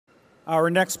Our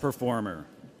next performer,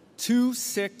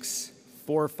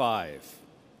 2645.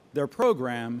 Their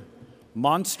program,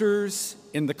 Monsters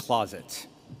in the Closet.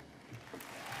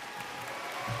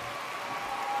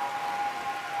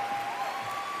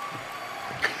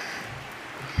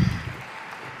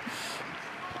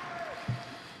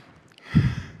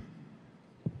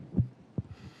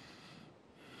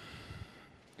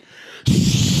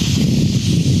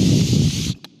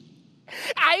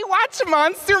 I watch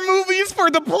monster movies for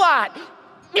the plot.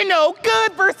 You know,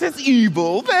 good versus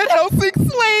evil. Van Helsing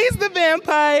slays the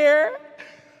vampire.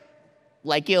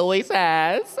 Like he always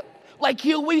has. Like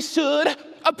he always should.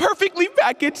 A perfectly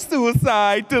packaged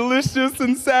suicide, delicious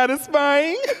and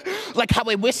satisfying. Like how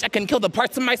I wish I can kill the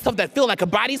parts of myself that feel like a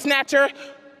body snatcher.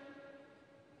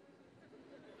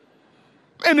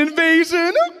 An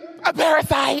invasion. A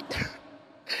parasite.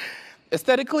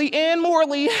 Aesthetically and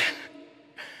morally.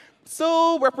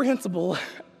 So reprehensible.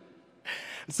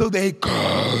 So they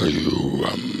call you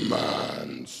a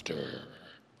monster.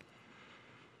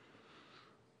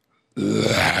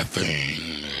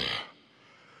 Laughing,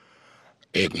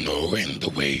 ignoring the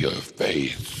way your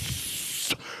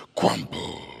face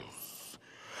crumbles,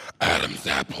 Adam's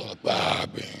apple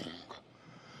bobbing.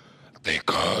 They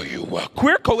call you a...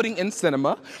 Queer coding in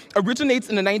cinema originates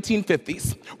in the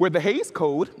 1950s, where the Hays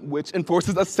Code, which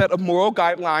enforces a set of moral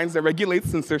guidelines that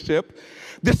regulates censorship,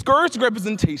 discouraged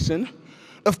representation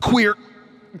of queer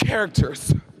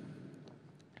characters.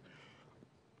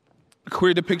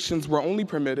 Queer depictions were only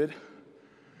permitted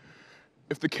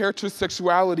if the character's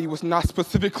sexuality was not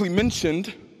specifically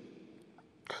mentioned,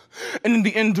 and in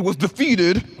the end was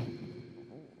defeated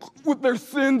with their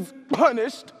sins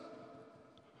punished,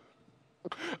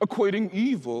 equating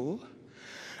evil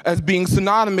as being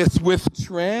synonymous with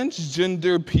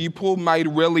transgender people might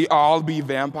really all be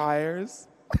vampires.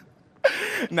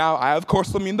 Now, I of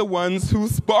course mean the ones who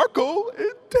sparkle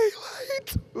in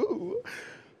daylight. Ooh.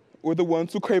 Or the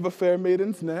ones who crave a fair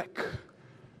maiden's neck.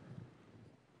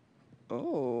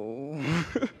 Oh.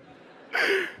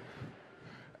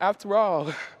 After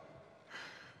all,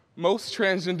 most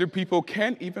transgender people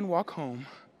can't even walk home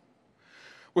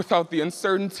without the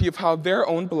uncertainty of how their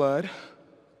own blood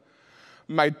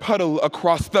might puddle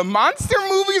across the monster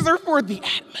movies or for the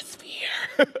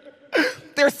atmosphere.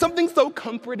 There's something so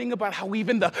comforting about how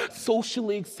even the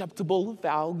socially acceptable,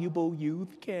 valuable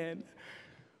youth can,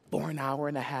 for an hour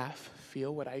and a half,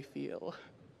 feel what I feel.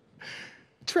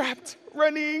 Trapped,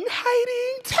 running,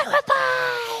 hiding,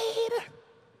 terrified.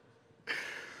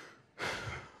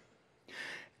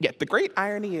 Yet the great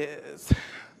irony is,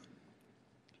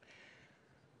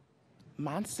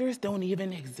 monsters don't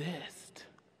even exist.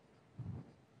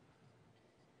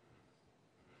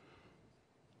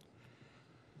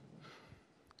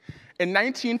 In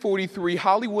 1943,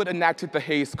 Hollywood enacted the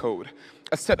Hays Code,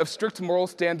 a set of strict moral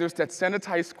standards that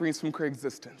sanitized screens from queer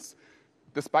existence.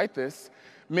 Despite this,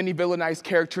 many villainized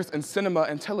characters in cinema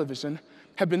and television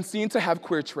have been seen to have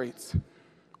queer traits,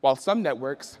 while some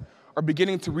networks are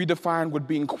beginning to redefine what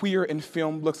being queer in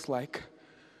film looks like.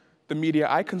 The media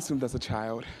I consumed as a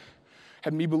child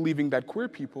had me believing that queer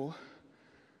people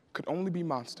could only be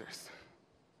monsters.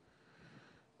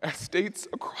 As states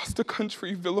across the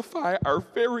country vilify our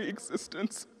very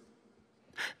existence,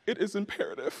 it is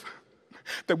imperative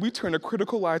that we turn a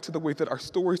critical eye to the way that our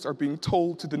stories are being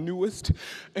told to the newest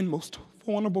and most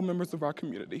vulnerable members of our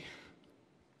community.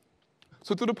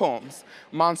 So through the poems,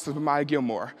 Monsters by Maya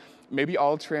Gilmore, Maybe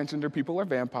All Transgender People Are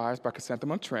Vampires by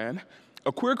Chrysanthemum Tran,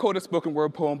 a queer-coded spoken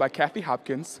word poem by Kathy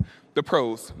Hopkins, the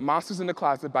prose, Monsters in the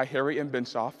Closet by Harry M.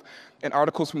 Benshoff, and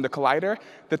articles from The Collider,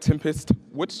 The Tempest,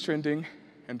 What's Trending,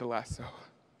 and The Lasso.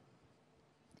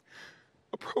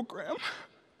 A program.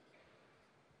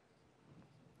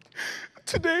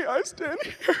 Today I stand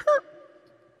here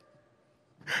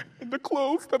in the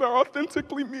clothes that are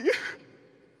authentically me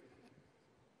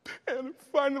and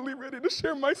finally ready to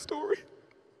share my story.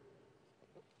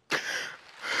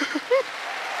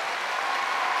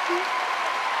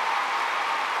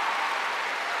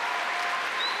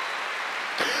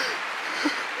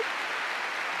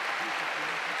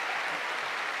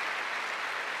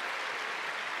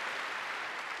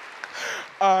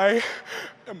 I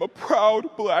am a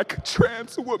proud Black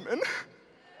trans woman.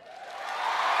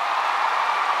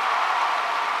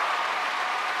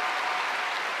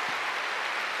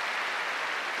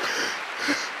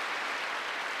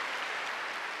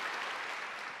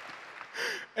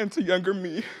 And to younger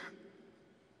me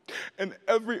and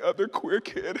every other queer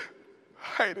kid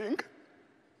hiding,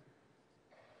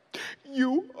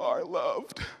 you are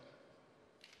loved.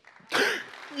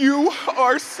 You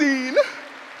are seen.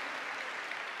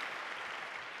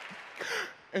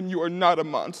 and you are not a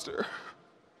monster.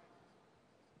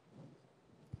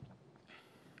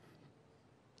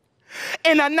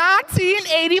 In a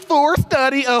 1984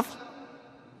 study of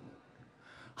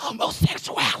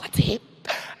homosexuality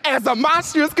as a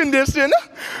monstrous condition,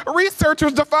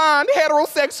 researchers defined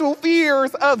heterosexual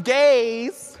fears of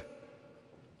gays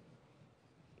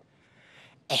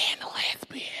and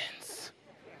lesbians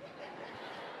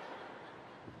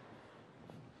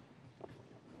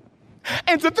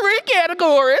into 3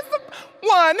 categories.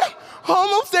 1,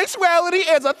 homosexuality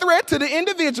as a threat to the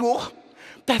individual.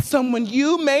 That's someone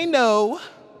you may know,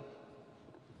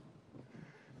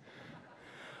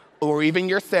 or even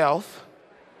yourself,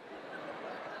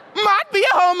 might be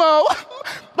a homo,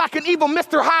 like an evil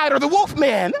Mr. Hyde or the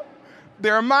Wolfman.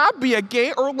 There might be a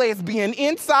gay or lesbian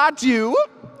inside you,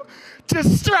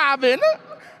 just striving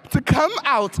to come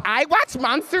out. I watch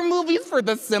monster movies for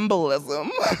the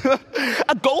symbolism.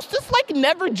 A ghost is like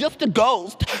never just a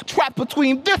ghost, trapped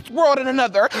between this world and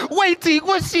another, waiting,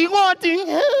 wishing, wanting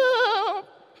help.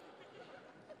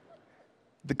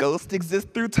 The ghost exists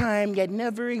through time, yet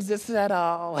never existed at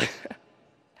all.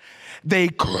 They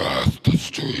cross the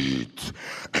streets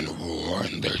and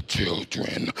warn their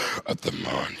children of the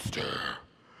monster.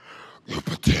 You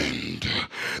pretend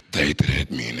they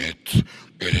didn't mean it.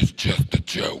 It is just a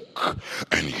joke,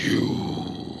 and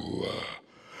you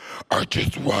are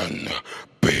just one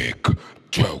big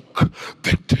joke.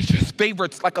 Fictitious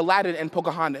favorites like Aladdin and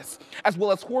Pocahontas, as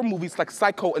well as horror movies like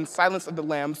Psycho and Silence of the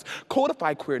Lambs,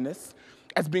 codify queerness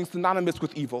as being synonymous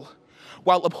with evil,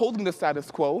 while upholding the status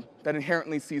quo that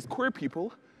inherently sees queer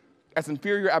people as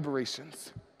inferior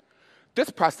aberrations. This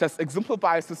process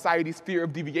exemplifies society's fear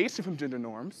of deviation from gender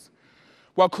norms,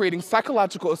 while creating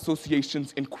psychological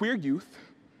associations in queer youth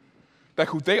that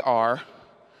who they are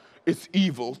is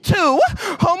evil. 2,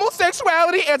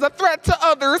 homosexuality as a threat to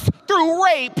others through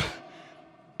rape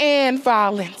and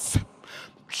violence.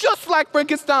 Just like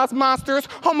Frankenstein's monsters,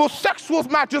 homosexuals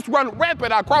might just run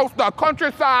rampant across the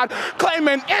countryside,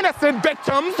 claiming innocent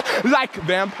victims like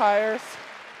vampires.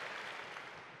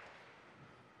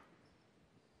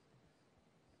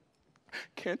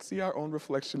 Can't see our own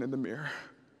reflection in the mirror.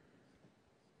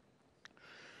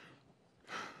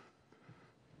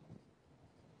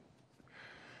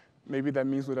 Maybe that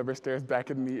means whatever stares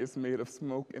back at me is made of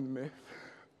smoke and myth.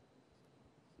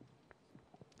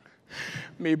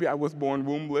 Maybe I was born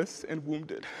wombless and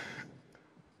wounded,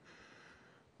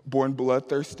 born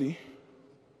bloodthirsty.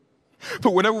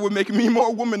 But whatever would make me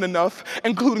more woman enough,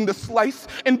 including the slice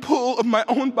and pull of my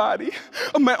own body,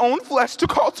 of my own flesh to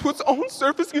call to its own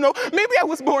surface, maybe I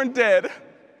was born dead.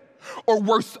 Or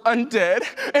worse, undead,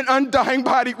 an undying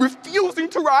body refusing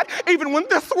to rot even when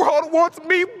this world wants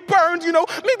me burned,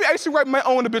 Maybe I should write my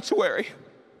own obituary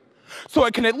so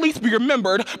I can at least be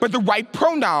remembered by the right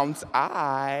pronouns.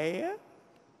 I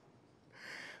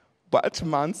watch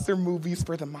monster movies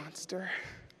for the monster.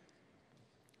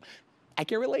 I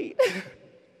can relate.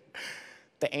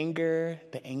 The anger,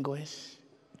 the anguish,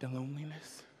 the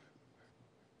loneliness.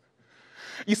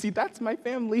 You see, that's my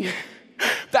family.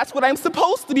 That's what I'm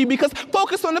supposed to be, because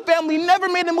Focus on the Family never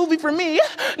made a movie for me,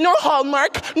 nor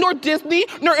Hallmark, nor Disney,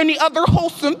 nor any other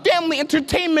wholesome family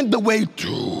entertainment the way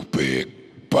 2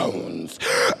 big bones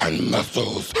and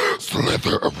muscles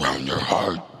slither around your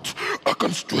heart, a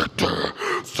constrictor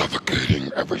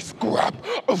suffocating every scrap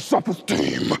of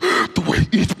self-esteem, the way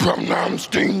each pronoun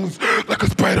stings like a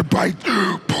spider bite,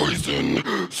 poison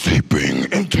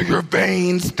seeping into your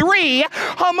veins. 3,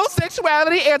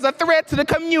 homosexuality as a threat to the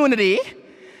community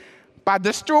by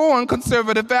destroying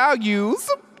conservative values,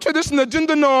 traditional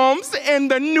gender norms,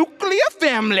 and the nuclear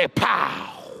family. Pow!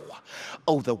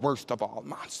 Oh, the worst of all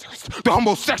monsters, the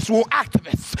homosexual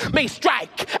activists may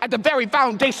strike at the very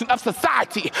foundation of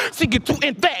society, seeking to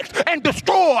infect and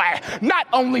destroy not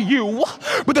only you,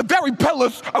 but the very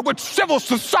pillars of which civil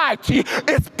society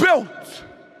is built.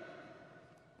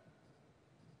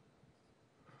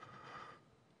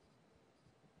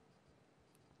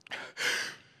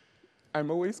 I'm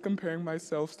always comparing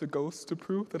myself to ghosts to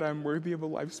prove that I'm worthy of a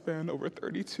lifespan over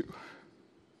 32.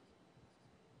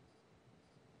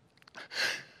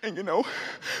 And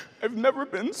I've never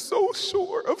been so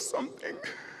sure of something.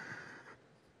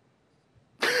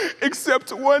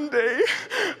 Except one day,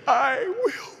 I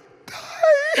will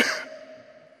die.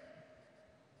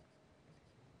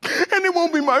 And it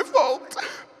won't be my fault.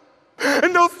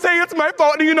 And they'll say it's my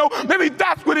fault, and maybe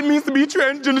that's what it means to be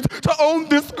transgender, to own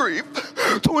this grief,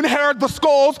 to inherit the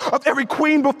skulls of every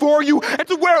queen before you, and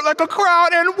to wear it like a crown,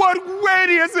 and what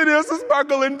radiance it is to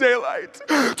sparkle in daylight,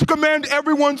 to command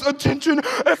everyone's attention,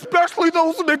 especially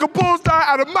those who make a bullseye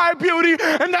out of my beauty,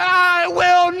 and that I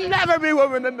will never be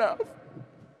woman enough.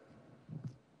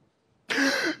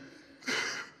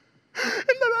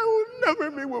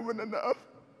 never be woman enough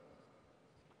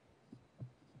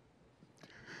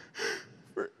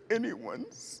for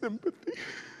anyone's sympathy.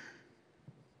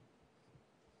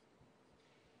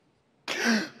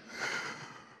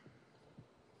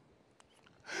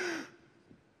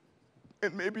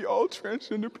 And maybe all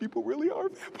transgender people really are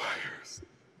vampires.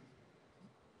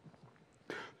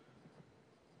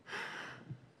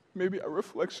 Maybe our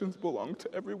reflections belong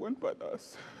to everyone but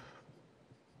us.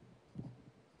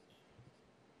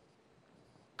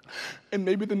 And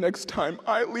maybe the next time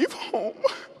I leave home,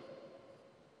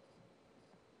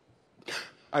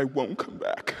 I won't come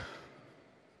back.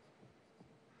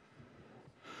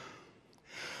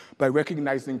 By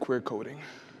recognizing queer coding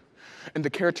and the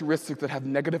characteristics that have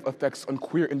negative effects on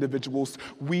queer individuals,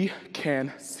 we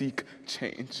can seek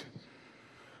change.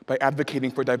 By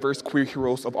advocating for diverse queer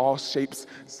heroes of all shapes,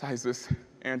 sizes,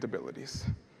 and abilities,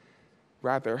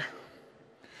 rather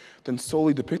than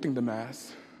solely depicting them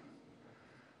as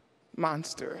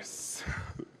monsters.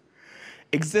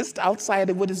 Exist outside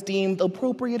of what is deemed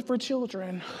appropriate for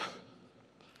children.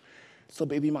 So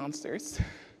baby monsters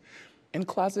in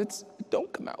closets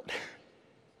don't come out.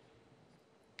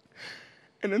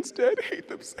 And instead hate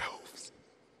themselves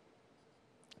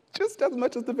just as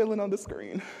much as the villain on the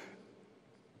screen.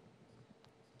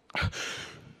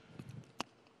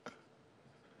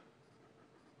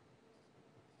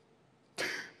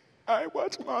 I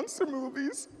watch monster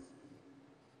movies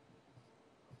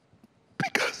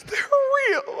because they're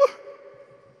real.